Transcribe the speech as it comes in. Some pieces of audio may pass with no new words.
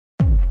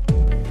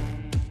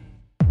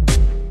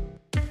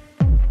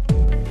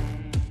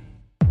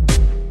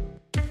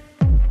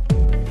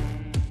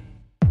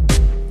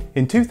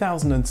In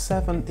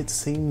 2007, it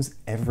seems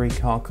every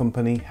car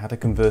company had a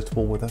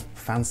convertible with a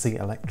fancy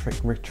electric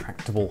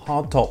retractable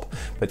hardtop,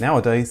 but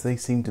nowadays they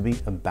seem to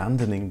be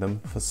abandoning them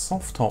for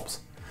soft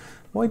tops.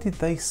 Why did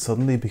they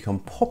suddenly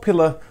become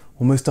popular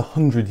almost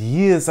 100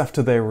 years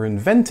after they were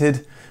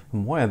invented,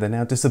 and why are they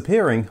now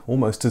disappearing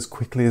almost as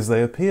quickly as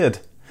they appeared?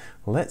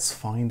 Let's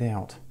find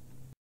out.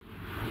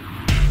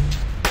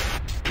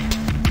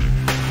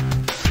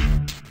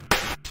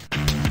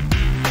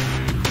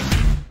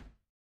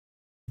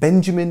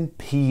 Benjamin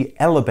P.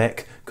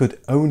 Ellerbeck could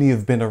only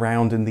have been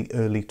around in the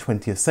early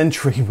 20th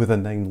century with a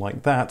name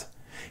like that.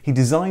 He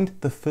designed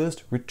the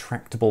first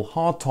retractable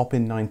hardtop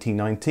in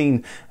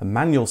 1919, a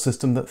manual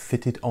system that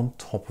fitted on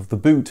top of the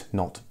boot,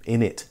 not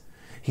in it.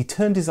 He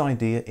turned his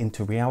idea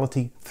into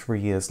reality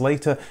 3 years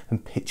later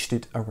and pitched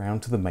it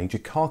around to the major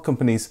car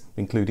companies,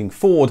 including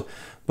Ford,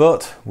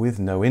 but with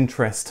no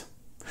interest.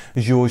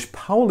 Georges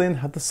Paulin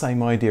had the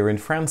same idea in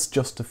France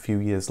just a few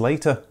years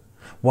later.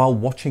 While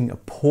watching a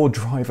poor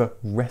driver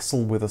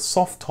wrestle with a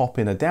soft top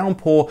in a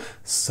downpour,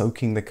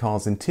 soaking the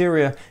car's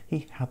interior,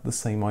 he had the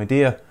same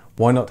idea.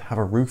 Why not have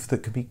a roof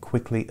that could be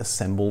quickly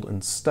assembled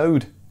and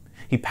stowed?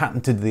 He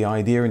patented the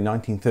idea in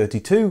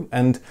 1932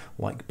 and,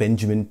 like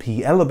Benjamin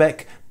P.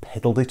 Ellerbeck,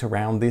 peddled it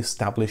around the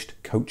established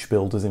coach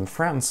builders in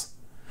France.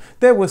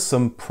 There were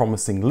some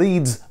promising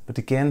leads, but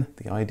again,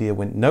 the idea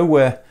went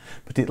nowhere.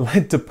 But it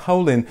led to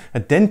Paulin, a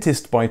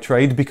dentist by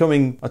trade,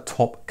 becoming a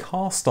top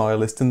car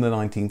stylist in the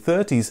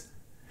 1930s.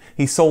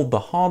 He sold the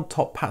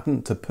hardtop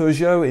patent to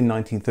Peugeot in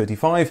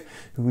 1935,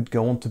 who would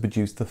go on to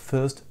produce the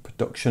first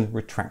production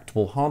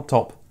retractable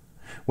hardtop.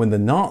 When the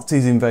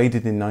Nazis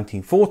invaded in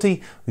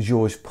 1940,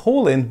 Georges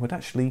Paulin would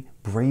actually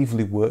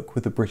bravely work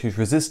with the British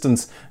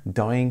resistance,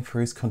 dying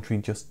for his country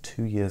just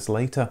 2 years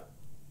later.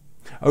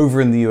 Over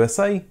in the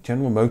USA,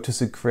 General Motors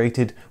had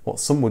created what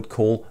some would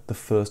call the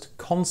first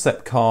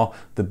concept car,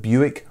 the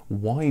Buick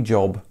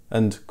Y-Job,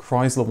 and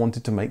Chrysler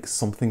wanted to make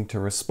something to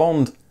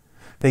respond.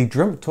 They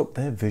dreamt up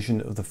their vision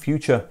of the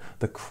future,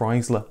 the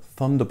Chrysler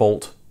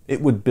Thunderbolt.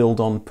 It would build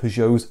on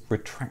Peugeot's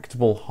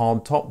retractable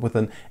hardtop with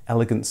an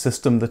elegant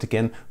system that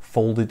again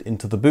folded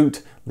into the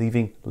boot,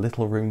 leaving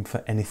little room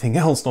for anything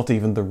else, not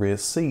even the rear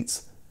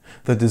seats.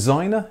 The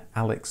designer,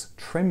 Alex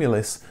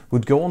Tremulis,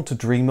 would go on to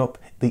dream up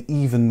the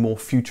even more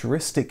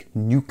futuristic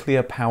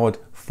nuclear-powered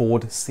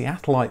Ford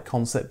Seattleite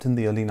concept in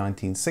the early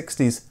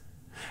 1960s.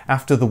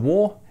 After the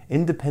war,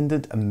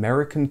 independent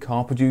American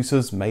car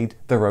producers made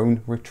their own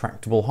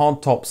retractable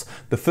hardtops,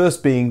 the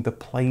first being the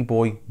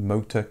Playboy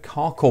Motor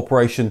Car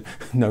Corporation,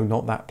 no,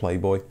 not that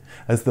Playboy,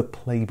 as the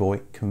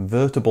Playboy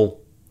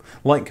Convertible.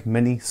 Like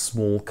many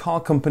small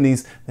car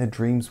companies, their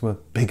dreams were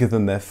bigger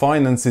than their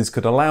finances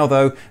could allow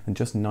though, and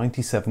just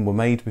 97 were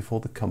made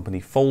before the company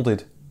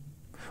folded.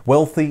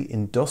 Wealthy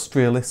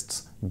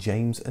industrialists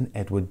James and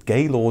Edward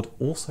Gaylord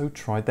also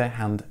tried their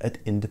hand at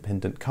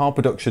independent car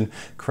production,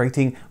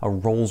 creating a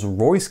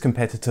Rolls-Royce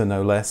competitor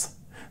no less.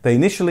 They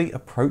initially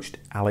approached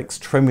Alex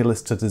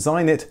Tremulis to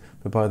design it,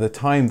 but by the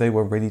time they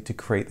were ready to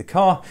create the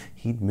car,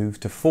 he'd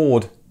moved to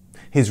Ford.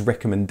 His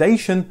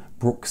recommendation,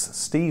 Brooks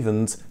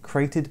Stevens,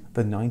 created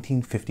the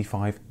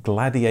 1955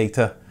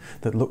 Gladiator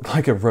that looked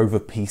like a Rover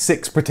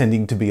P6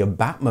 pretending to be a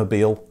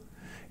Batmobile.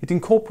 It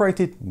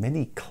incorporated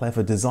many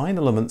clever design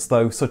elements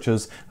though, such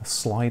as a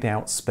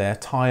slide-out spare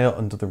tyre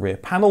under the rear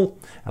panel,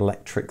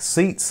 electric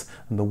seats,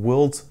 and the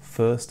world's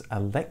first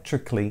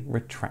electrically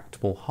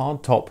retractable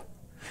hardtop.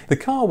 The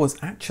car was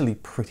actually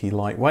pretty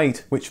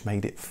lightweight, which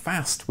made it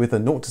fast, with a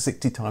 0 to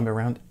 60 time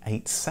around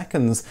 8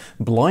 seconds,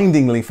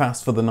 blindingly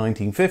fast for the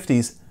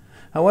 1950s.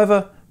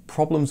 However,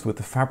 problems with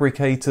the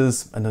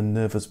fabricators and a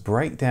nervous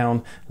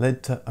breakdown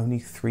led to only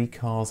 3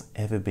 cars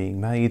ever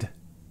being made.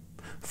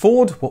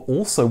 Ford were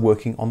also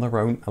working on their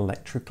own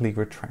electrically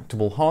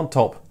retractable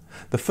hardtop.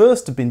 The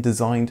first had been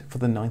designed for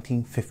the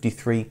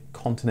 1953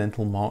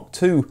 Continental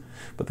Mark II,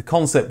 but the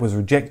concept was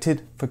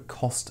rejected for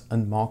cost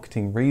and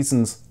marketing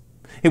reasons.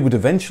 It would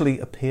eventually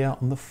appear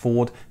on the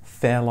Ford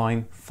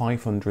Fairline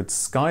 500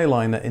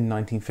 Skyliner in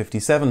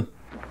 1957.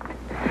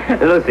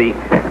 Lucy,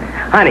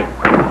 honey,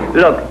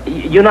 look,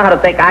 you know how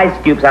to take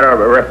ice cubes out of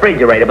a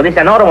refrigerator, but this is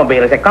an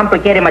automobile. It's a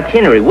complicated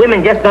machinery.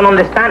 Women just don't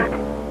understand.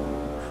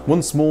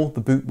 Once more,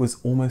 the boot was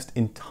almost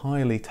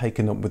entirely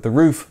taken up with the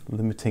roof,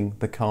 limiting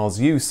the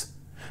car's use.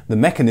 The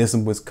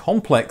mechanism was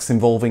complex,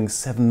 involving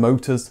 7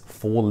 motors,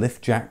 4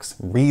 lift jacks,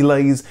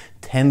 relays,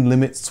 10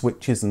 limit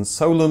switches and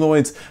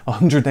solenoids,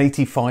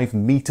 185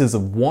 meters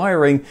of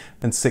wiring,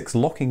 and 6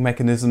 locking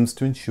mechanisms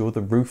to ensure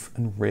the roof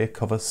and rear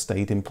cover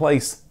stayed in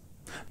place.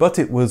 But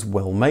it was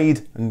well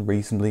made and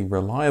reasonably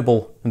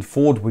reliable, and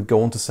Ford would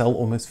go on to sell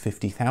almost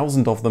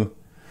 50,000 of them.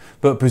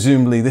 But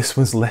presumably this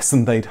was less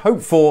than they'd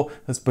hoped for,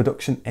 as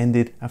production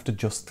ended after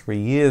just 3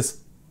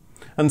 years.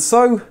 And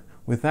so,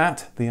 with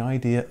that, the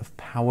idea of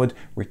powered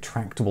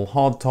retractable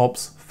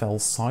hardtops fell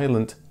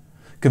silent.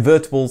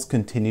 Convertibles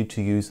continued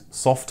to use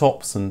soft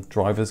tops and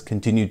drivers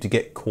continued to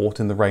get caught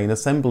in the rain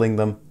assembling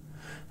them.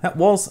 That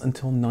was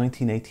until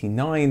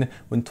 1989,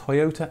 when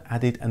Toyota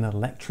added an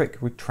electric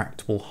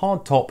retractable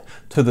hardtop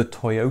to the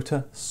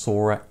Toyota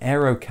Sora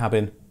Aero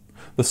cabin.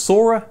 The The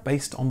Sora,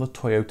 based on the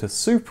Toyota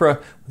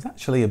Supra, was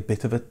actually a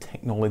bit of a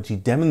technology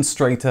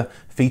demonstrator,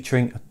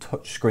 featuring a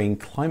touchscreen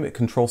climate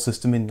control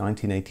system in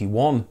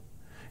 1981.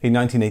 In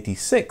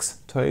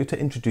 1986, Toyota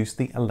introduced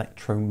the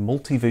Electro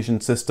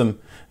Multivision system,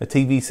 a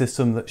TV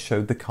system that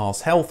showed the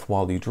car's health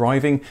while you're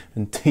driving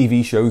and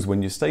TV shows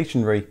when you're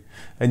stationary,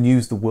 and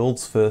used the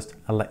world's first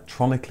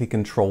electronically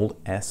controlled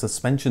air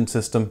suspension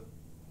system.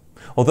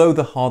 Although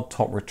the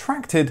hardtop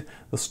retracted,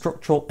 the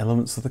structural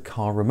elements of the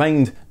car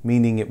remained,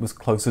 meaning it was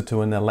closer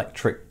to an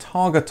electric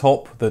Targa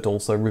top that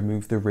also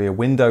removed the rear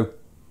window.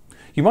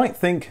 You might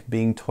think,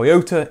 being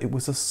Toyota, it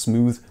was a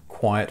smooth,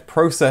 quiet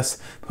process,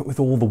 but with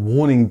all the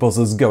warning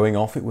buzzers going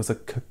off, it was a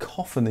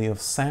cacophony of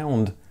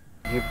sound.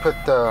 You put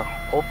the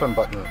open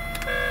button.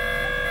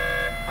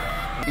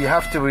 You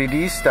have to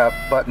release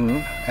that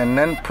button and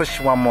then push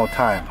one more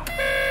time.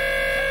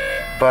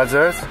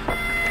 Buzzers,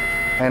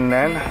 and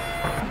then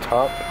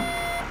top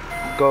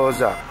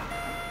goes up.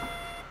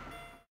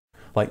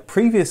 Like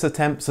previous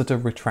attempts at a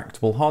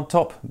retractable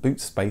hardtop, boot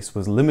space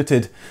was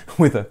limited,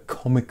 with a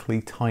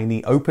comically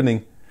tiny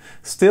opening.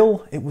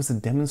 Still, it was a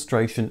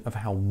demonstration of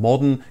how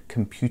modern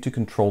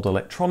computer-controlled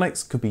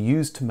electronics could be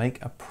used to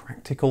make a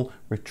practical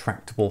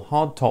retractable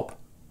hardtop.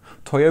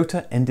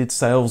 Toyota ended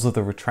sales of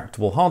the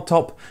retractable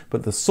hardtop,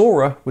 but the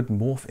Sora would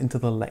morph into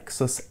the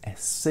Lexus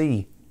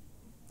SC.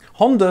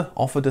 Honda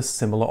offered a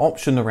similar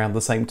option around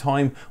the same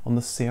time on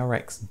the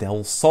CRX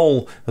Del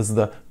Sol as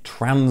the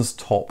Trans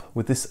Top,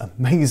 with this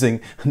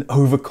amazing and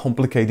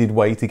overcomplicated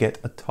way to get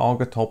a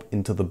Targa top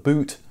into the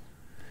boot.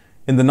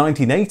 In the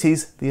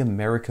 1980s, the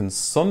American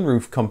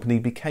Sunroof Company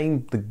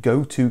became the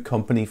go-to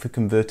company for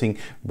converting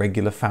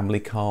regular family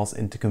cars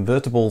into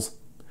convertibles.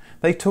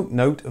 They took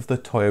note of the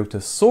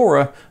Toyota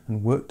Sora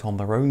and worked on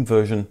their own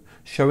version,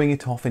 showing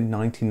it off in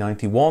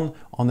 1991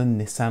 on a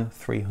Nissan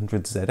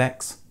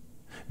 300ZX.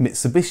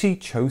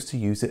 Mitsubishi chose to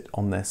use it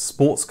on their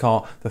sports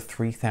car, the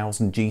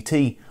 3000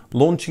 GT,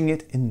 launching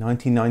it in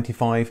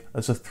 1995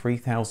 as a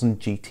 3000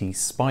 GT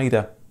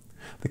Spider.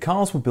 The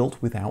cars were built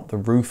without the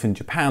roof in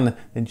Japan,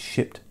 then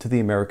shipped to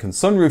the American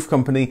Sunroof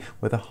Company,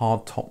 where the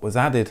hardtop was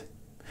added.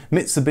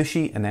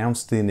 Mitsubishi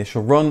announced the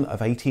initial run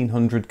of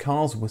 1,800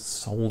 cars was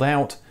sold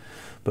out,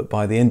 but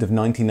by the end of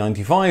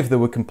 1995 there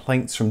were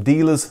complaints from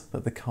dealers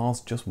that the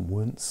cars just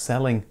weren't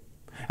selling.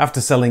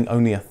 After selling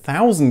only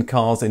 1,000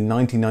 cars in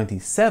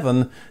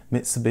 1997,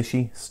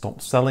 Mitsubishi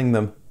stopped selling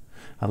them.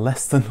 A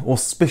less than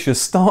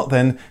auspicious start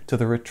then to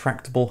the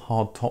retractable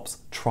hardtop's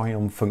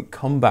triumphant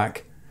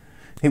comeback.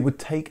 It would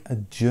take a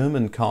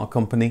German car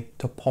company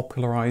to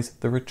popularise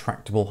the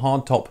retractable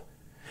hardtop.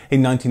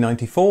 In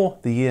 1994,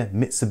 the year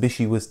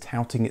Mitsubishi was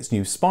touting its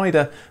new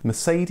Spider,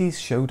 Mercedes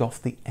showed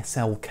off the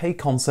SLK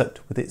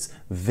concept with its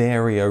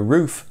Vario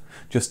roof.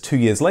 Just 2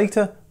 years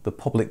later, the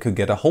public could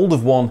get a hold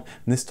of one,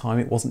 and this time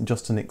it wasn't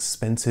just an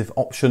expensive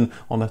option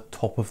on a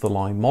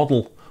top-of-the-line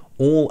model.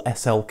 All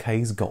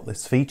SLKs got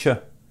this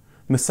feature.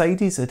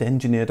 Mercedes had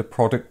engineered a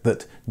product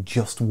that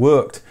just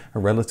worked, a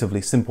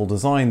relatively simple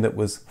design that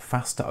was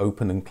fast to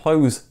open and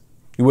close.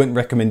 You weren't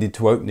recommended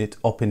to open it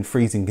up in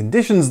freezing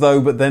conditions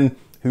though, but then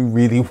who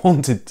really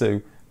wanted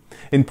to?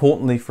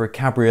 Importantly for a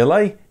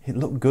cabriolet, it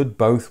looked good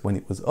both when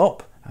it was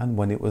up and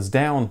when it was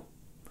down.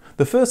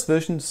 The first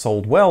version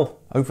sold well,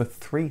 over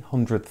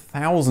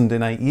 300,000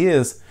 in 8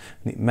 years,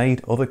 and it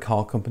made other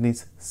car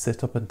companies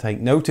sit up and take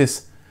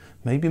notice.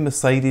 Maybe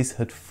Mercedes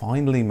had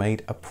finally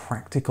made a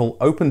practical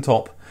open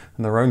top,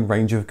 and their own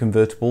range of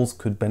convertibles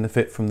could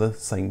benefit from the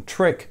same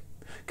trick.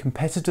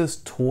 Competitors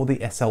tore the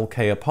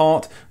SLK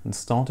apart and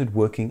started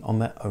working on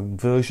their own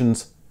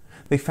versions.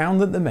 They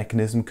found that the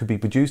mechanism could be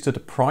produced at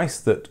a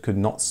price that could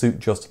not suit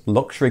just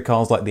luxury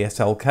cars like the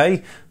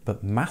SLK,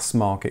 but mass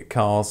market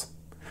cars.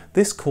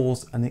 This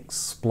caused an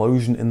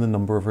explosion in the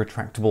number of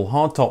retractable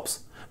hardtops.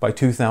 By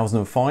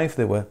 2005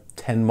 there were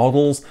 10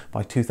 models,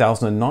 by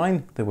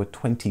 2009 there were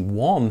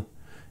 21.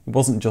 It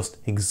wasn't just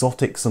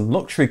exotics and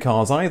luxury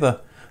cars either.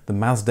 The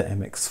Mazda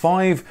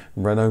MX-5,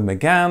 Renault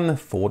Megane,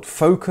 Ford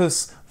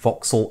Focus,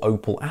 Vauxhall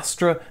Opel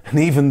Astra, and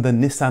even the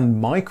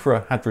Nissan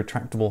Micra had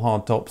retractable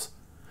hardtops.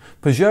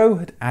 Peugeot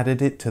had added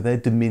it to their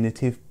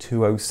diminutive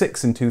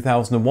 206 in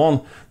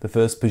 2001, the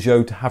first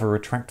Peugeot to have a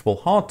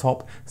retractable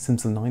hardtop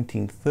since the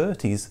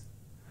 1930s.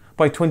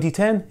 By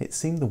 2010, it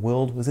seemed the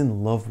world was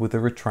in love with the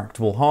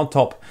retractable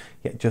hardtop,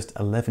 yet just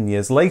 11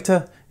 years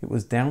later, it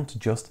was down to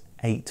just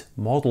 8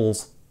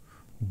 models.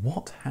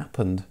 What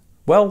happened?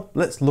 Well,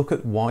 let's look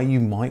at why you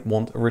might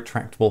want a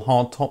retractable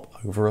hardtop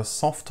over a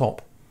soft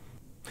top.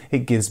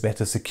 It gives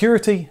better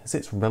security, as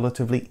it's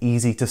relatively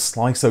easy to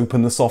slice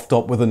open the soft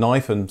top with a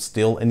knife and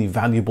steal any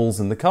valuables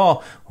in the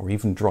car, or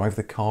even drive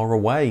the car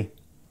away.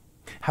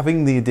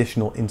 Having the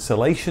additional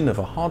insulation of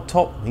a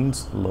hardtop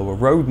means lower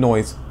road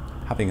noise.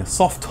 Having a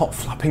soft top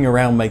flapping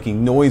around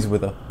making noise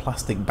with a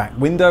plastic back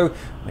window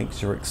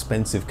makes your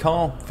expensive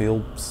car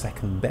feel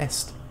second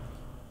best.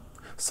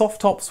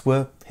 Soft tops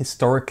were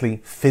historically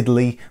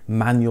fiddly,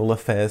 manual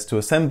affairs to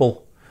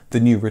assemble. The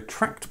new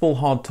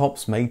retractable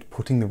hardtops made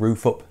putting the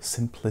roof up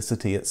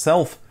simplicity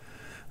itself.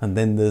 And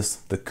then there's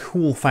the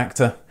cool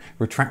factor.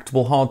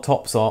 Retractable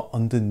hardtops are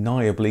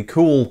undeniably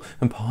cool,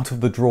 and part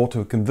of the draw to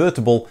a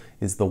convertible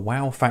is the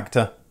wow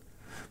factor.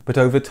 But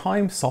over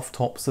time, soft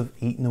tops have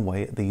eaten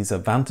away at these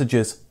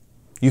advantages.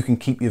 You can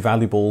keep your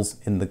valuables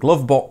in the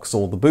glove box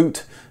or the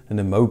boot, and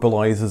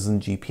immobilizers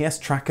and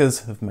GPS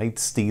trackers have made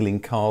stealing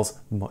cars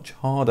much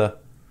harder.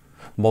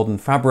 Modern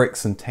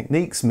fabrics and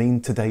techniques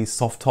mean today's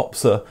soft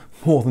tops are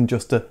more than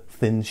just a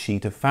thin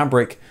sheet of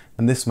fabric,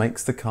 and this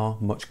makes the car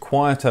much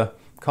quieter.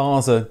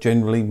 Cars are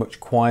generally much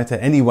quieter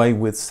anyway,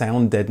 with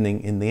sound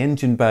deadening in the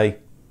engine bay.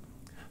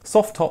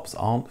 Soft tops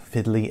aren't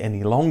fiddly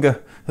any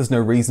longer. There's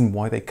no reason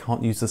why they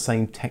can't use the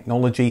same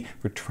technology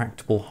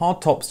retractable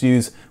hardtops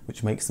use,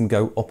 which makes them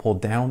go up or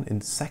down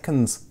in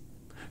seconds.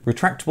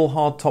 Retractable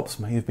hardtops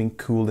may have been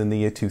cool in the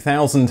year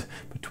 2000,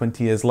 but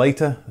 20 years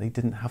later they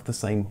didn't have the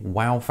same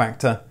wow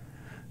factor.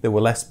 There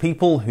were less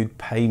people who'd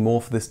pay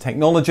more for this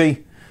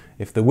technology.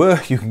 If there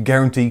were, you can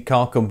guarantee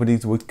car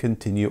companies would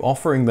continue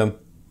offering them.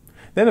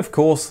 Then of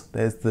course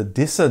there's the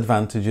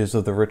disadvantages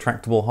of the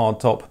retractable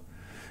hardtop.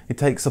 It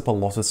takes up a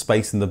lot of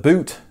space in the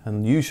boot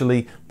and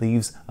usually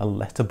leaves a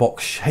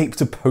letterbox shape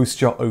to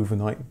post your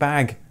overnight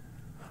bag.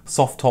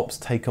 Soft tops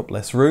take up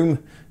less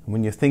room, and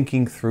when you're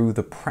thinking through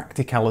the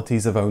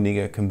practicalities of owning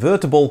a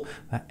convertible,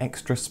 that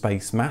extra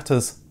space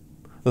matters.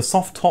 The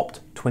soft-topped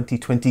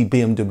 2020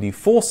 BMW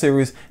 4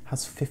 Series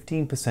has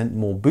 15%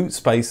 more boot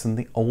space than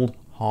the old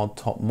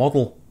hardtop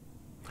model.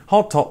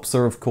 Hardtops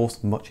are of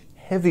course much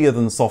heavier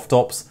than soft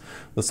tops.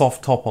 The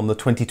soft top on the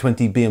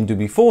 2020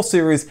 BMW 4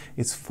 Series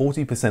is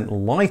 40%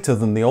 lighter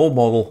than the old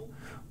model.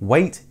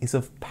 Weight is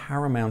of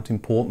paramount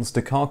importance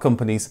to car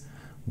companies.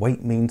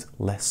 Weight means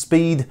less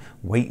speed,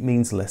 weight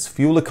means less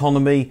fuel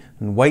economy,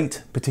 and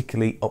weight,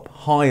 particularly up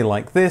high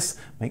like this,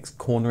 makes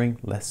cornering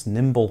less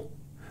nimble.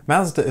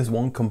 Mazda is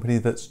one company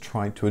that's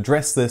tried to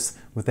address this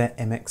with their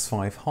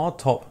MX-5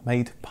 hardtop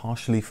made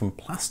partially from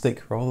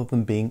plastic rather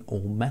than being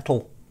all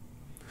metal.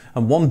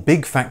 And one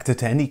big factor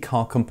to any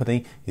car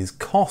company is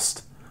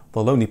cost.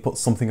 They'll only put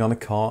something on a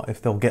car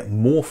if they'll get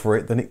more for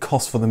it than it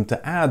costs for them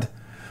to add.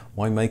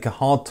 Why make a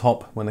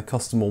hardtop when a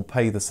customer will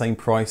pay the same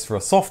price for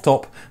a soft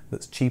top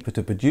that's cheaper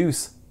to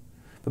produce?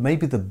 But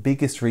maybe the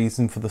biggest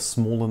reason for the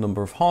smaller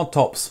number of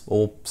hardtops,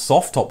 or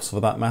soft tops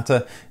for that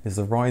matter, is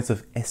the rise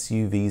of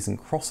SUVs and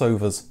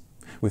crossovers.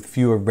 With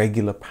fewer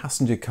regular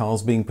passenger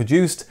cars being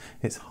produced,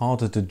 it's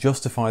harder to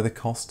justify the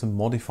cost to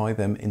modify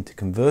them into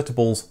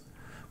convertibles.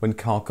 When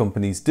car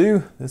companies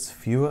do, there's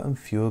fewer and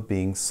fewer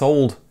being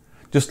sold.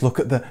 Just look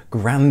at the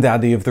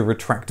granddaddy of the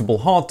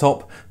retractable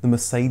hardtop, the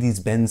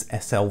Mercedes-Benz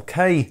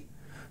SLK.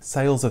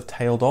 Sales have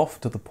tailed off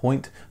to the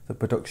point that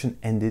production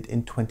ended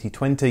in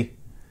 2020.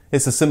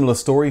 It's a similar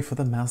story for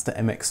the Mazda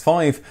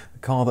MX-5, a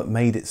car that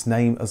made its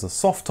name as a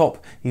soft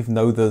top, even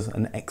though there's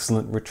an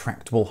excellent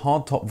retractable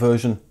hardtop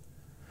version.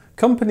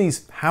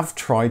 Companies have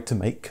tried to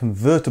make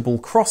convertible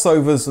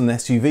crossovers and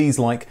SUVs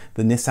like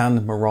the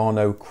Nissan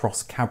Murano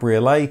Cross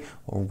Cabriolet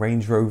or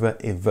Range Rover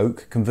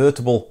Evoque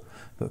convertible,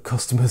 but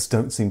customers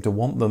don't seem to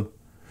want them.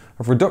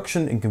 A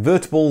reduction in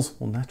convertibles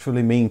will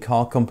naturally mean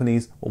car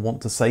companies will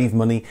want to save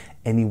money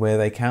anywhere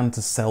they can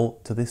to sell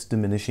to this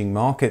diminishing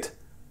market.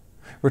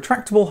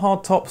 Retractable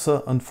hardtops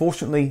are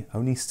unfortunately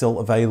only still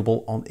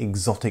available on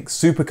exotic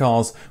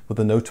supercars, with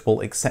the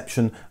notable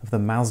exception of the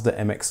Mazda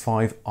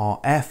MX-5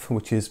 RF,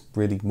 which is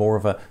really more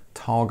of a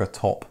Targa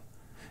top.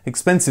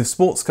 Expensive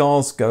sports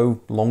cars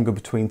go longer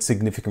between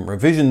significant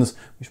revisions,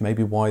 which may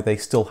be why they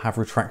still have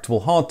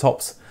retractable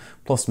hardtops,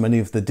 plus many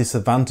of the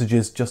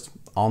disadvantages just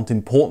aren't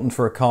important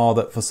for a car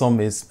that for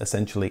some is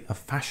essentially a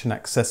fashion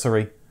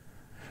accessory.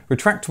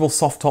 Retractable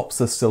soft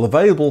tops are still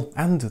available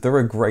and they're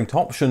a great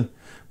option,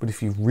 but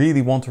if you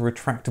really want a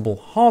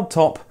retractable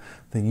hardtop,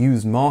 the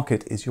used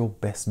market is your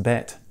best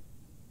bet.